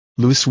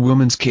Loose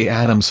Woman's Kaye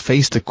Adams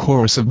faced a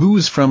chorus of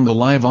boos from the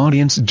live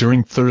audience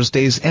during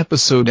Thursday's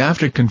episode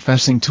after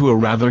confessing to a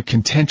rather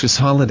contentious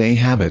holiday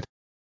habit.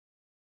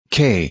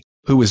 Kaye,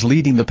 who was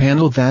leading the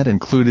panel that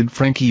included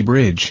Frankie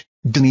Bridge,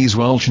 Denise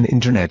Welch and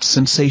internet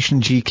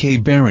sensation G.K.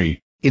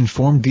 Berry,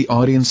 informed the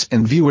audience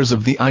and viewers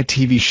of the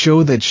ITV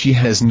show that she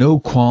has no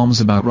qualms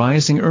about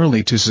rising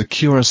early to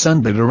secure a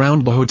sunbed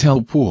around the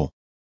hotel pool.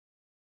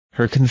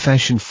 Her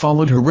confession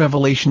followed her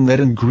revelation that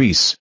in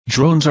Greece,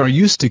 drones are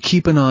used to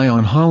keep an eye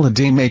on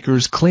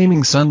holidaymakers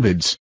claiming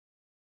sunbeds.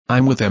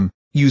 "I'm with them,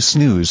 you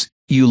snooze,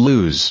 you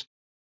lose,"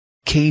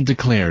 Kaye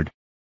declared.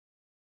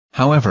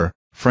 However,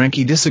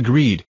 Frankie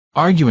disagreed,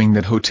 arguing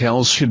that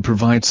hotels should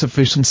provide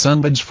sufficient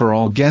sunbeds for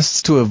all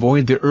guests to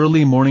avoid the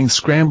early morning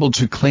scramble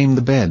to claim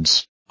the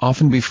beds,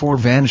 often before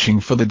vanishing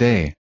for the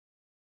day.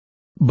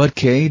 But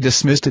Kaye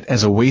dismissed it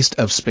as a waste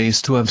of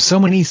space to have so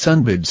many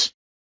sunbeds.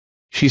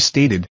 She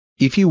stated,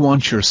 "If you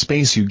want your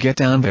space, you get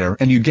down there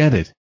and you get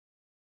it."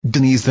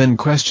 Denise then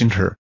questioned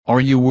her, "Are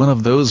you one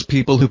of those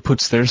people who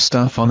puts their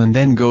stuff on and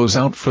then goes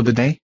out for the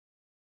day?"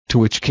 To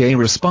which Kaye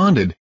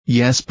responded,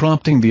 "Yes,"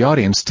 prompting the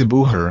audience to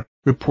boo her,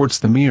 reports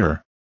the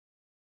Mirror.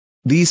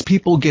 "These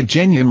people get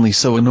genuinely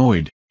so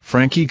annoyed,"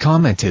 Frankie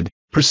commented,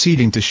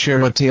 proceeding to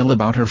share a tale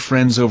about her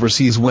friend's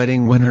overseas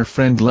wedding when her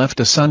friend left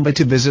a sunbed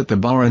to visit the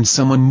bar and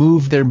someone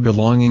moved their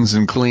belongings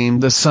and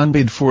claimed the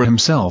sunbed for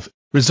himself,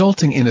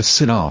 resulting in a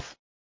sit-off.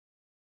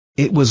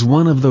 "It was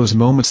one of those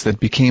moments that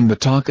became the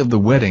talk of the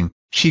wedding,"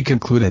 she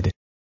concluded.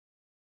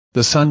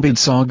 The sunbed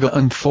saga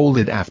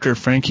unfolded after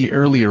Frankie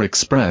earlier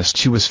expressed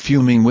she was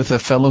fuming with a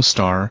fellow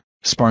star,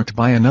 sparked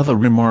by another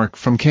remark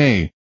from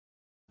Kaye.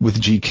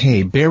 With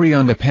G.K. Berry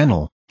on the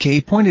panel,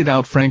 Kaye pointed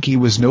out Frankie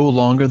was no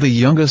longer the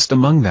youngest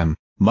among them,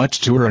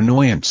 much to her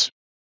annoyance.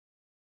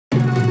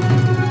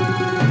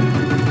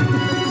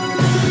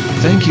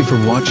 Thank you for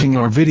watching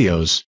our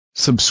videos.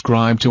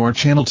 Subscribe to our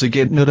channel to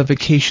get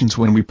notifications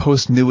when we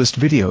post newest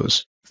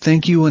videos.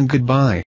 Thank you and goodbye.